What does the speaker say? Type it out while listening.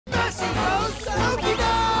Smashing goes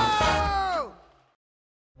OKIDO!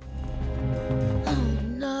 Oh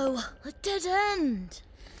no, a dead end.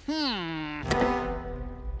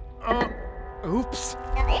 Oops.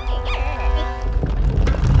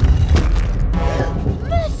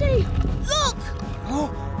 Mercy, look! Oh,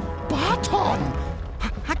 button!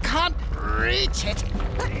 I can't reach it.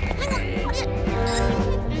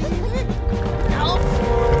 Help!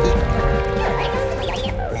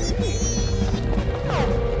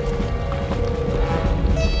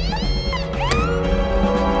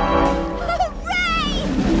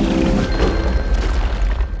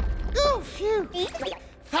 Oh, phew.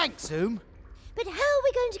 Thanks, Zoom. But how are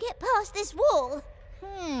we going to get past this wall?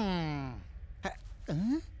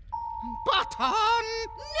 Button!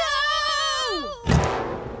 No!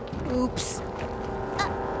 Oops.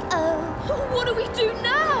 Uh-oh. What do we do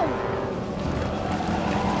now?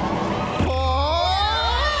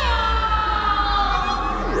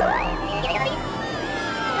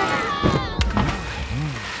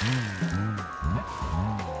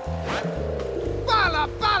 Balla,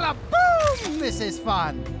 balla, boom! This is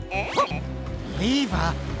fun.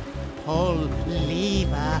 Lever. Pull,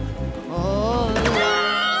 lever, pull.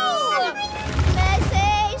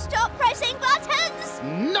 Mercy, stop pressing buttons!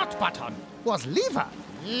 Not button. Was lever.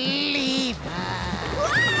 Lever.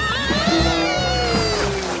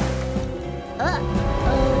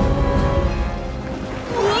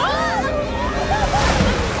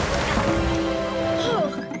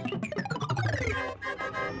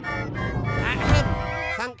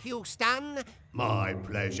 Thank you, Stan. My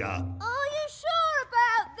pleasure. Are you sure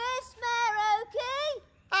about this, Mayor Oaky?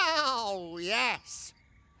 Oh, yes.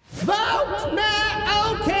 Vote Mayor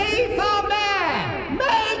Oaky for mayor!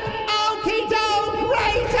 Make OKIDO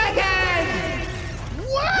great again!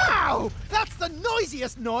 Wow! That's the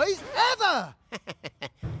noisiest noise ever!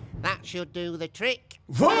 That should do the trick.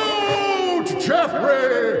 Vote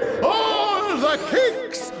Jeffrey! All the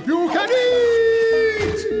cakes you can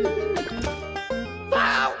eat!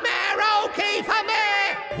 Vote Mayor Oaky for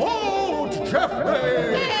mayor! Vote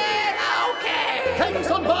Jeffrey! Mayor Oaky! Cakes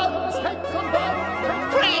on buns! Cakes on buns!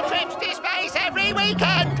 Free trips to space every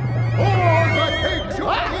weekend! All the cakes you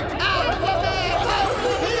can eat!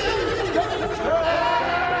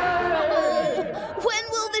 When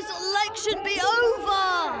will this election be over?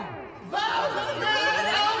 Vote Mayor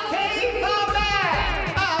Oaky for mayor!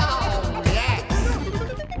 Oh, yes!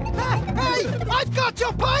 Hey! I've got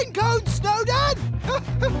your pine cone, Snowden!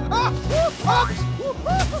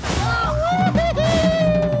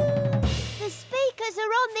 The speakers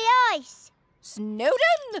are on the ice.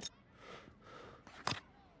 Snowden?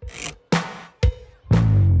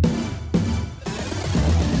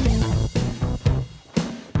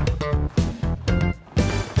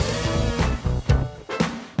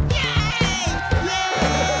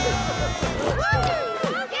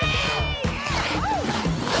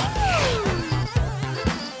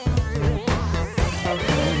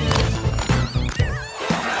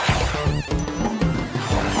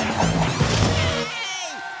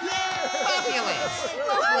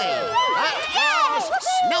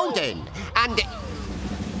 Snowden. And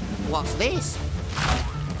what's this?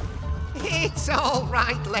 It's all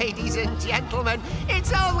right, ladies and gentlemen.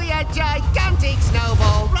 It's only a gigantic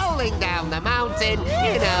snowball rolling down the mountain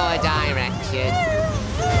in our direction.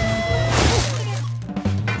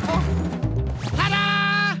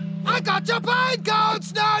 Ta-da! I got your pine cone,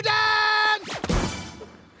 Snowden!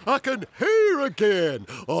 I can hear again.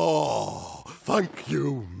 Oh, thank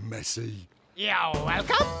you, Messi. You're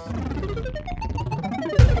welcome.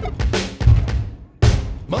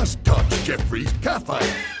 Must touch Jeffrey's cafe.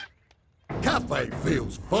 Cafe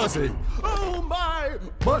feels fuzzy. Oh my!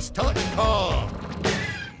 Must touch car.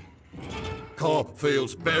 Car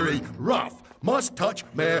feels very rough. Must touch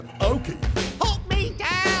Mayor Oaky. Put me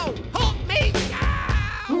down! Put me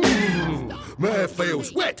down! Mayor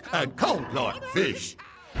feels wet and cold like fish.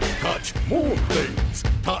 Touch more things.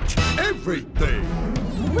 Touch everything.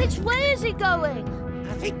 Which way is he going?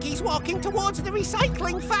 I think he's walking towards the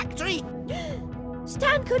recycling factory.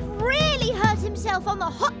 Stan could really hurt himself on the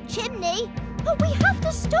hot chimney. But we have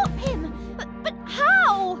to stop him. But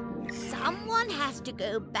how? Someone has to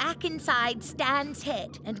go back inside Stan's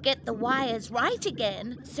head and get the wires right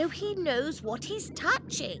again so he knows what he's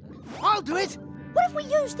touching. I'll do it. What if we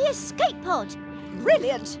use the escape pod?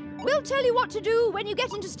 Brilliant! We'll tell you what to do when you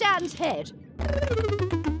get into Stan's head.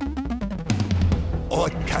 I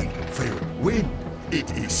can feel wind.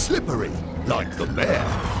 It is slippery, like the mayor.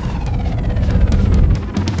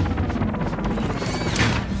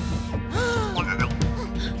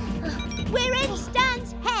 We're in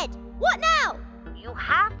Stan's head. What now? You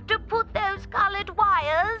have to put those coloured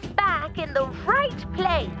wires back in the right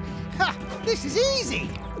place. Ha! This is easy.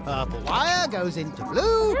 Purple wire goes into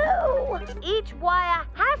blue. No! Each wire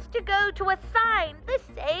has to go to a sign the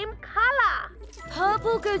same colour.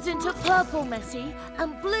 Purple goes into purple, Messi,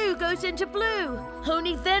 and blue goes into blue.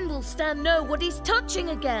 Only then will Stan know what he's touching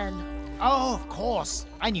again. Oh, of course.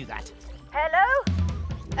 I knew that. Hello?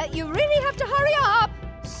 You really have to hurry up.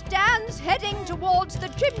 Stan's heading towards the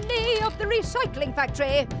chimney of the recycling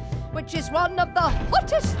factory, which is one of the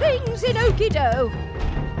hottest things in OKIDO.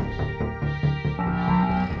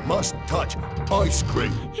 Must touch ice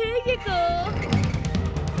cream. Here you go.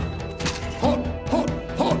 Hot, hot,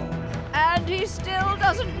 hot. And he still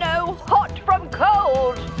doesn't know hot from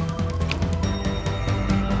cold.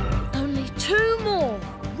 Only 2 more,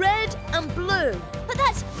 red and blue. But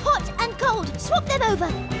that's hot and cold. Swap them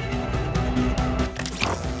over.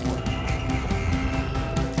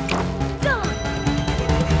 Done.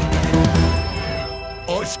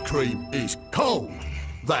 Ice cream is cold.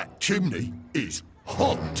 That chimney is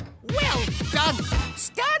hot. Well done!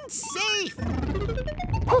 Stand safe!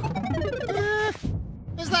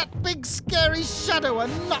 Is that big scary shadow a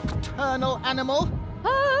nocturnal animal?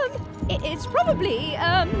 It's probably,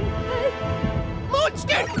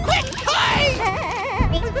 Monster! Quick! Hide!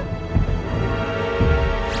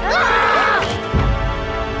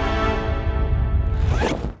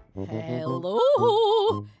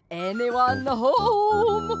 Hello? Anyone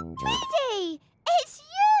home? Tweety, it's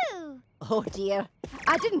you! Oh dear,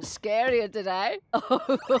 I didn't scare you, did I? No,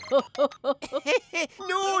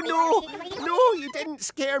 you didn't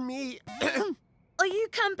scare me. Are you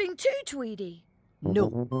camping too, Tweedy?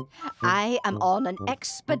 No, I am on an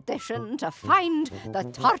expedition to find the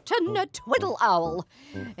tartan twiddle owl.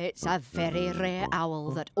 It's a very rare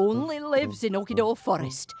owl that only lives in OKIDO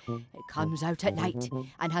Forest. It comes out at night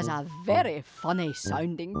and has a very funny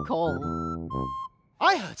sounding call.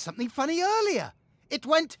 I heard something funny earlier. It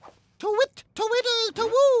went to-wit, to-widdle,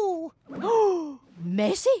 to-woo.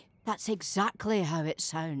 Messi? That's exactly how it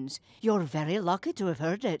sounds. You're very lucky to have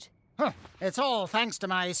heard it. Huh. It's all thanks to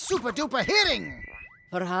my super-duper hearing.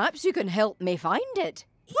 Perhaps you can help me find it.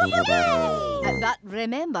 But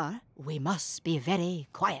remember, we must be very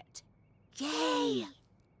quiet. Yay!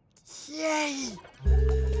 Yay!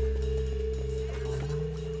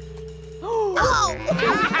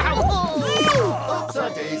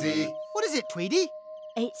 Oops-a-daisy. What is it, Tweedy?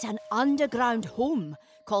 It's an underground home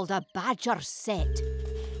called a badger set.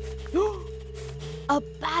 A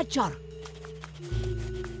badger!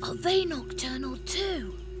 Are they nocturnal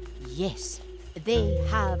too? Yes, they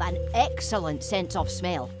have an excellent sense of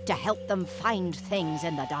smell to help them find things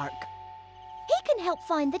in the dark. He can help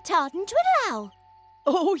find the tartan twiddle owl.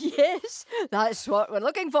 Oh, yes, that's what we're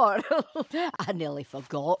looking for. I nearly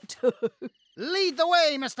forgot. Lead the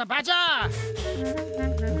way, Mr. Badger!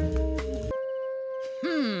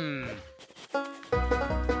 Huh?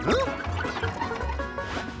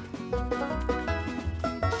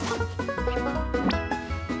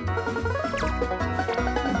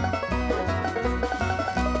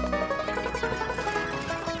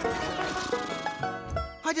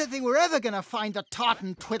 I don't think we're ever going to find the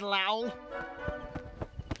tartan twiddle owl.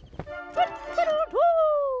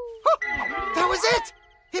 Oh, that was it!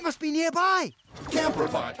 It must be nearby.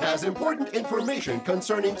 Camperbot has important information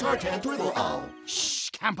concerning Tartan Twiddle Owl. Shh,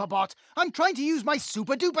 Camperbot. I'm trying to use my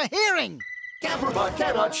super-duper hearing. Camperbot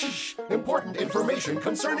cannot shh. Important information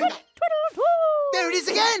concerning... There it is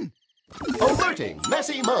again. Alerting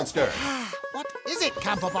messy monster. What is it,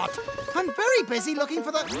 Camperbot? I'm very busy looking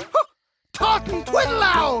for the... Tartan Twiddle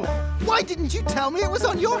Owl! Why didn't you tell me it was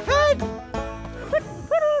on your head?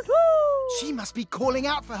 She must be calling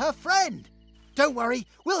out for her friend. Don't worry,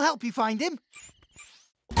 we'll help you find him.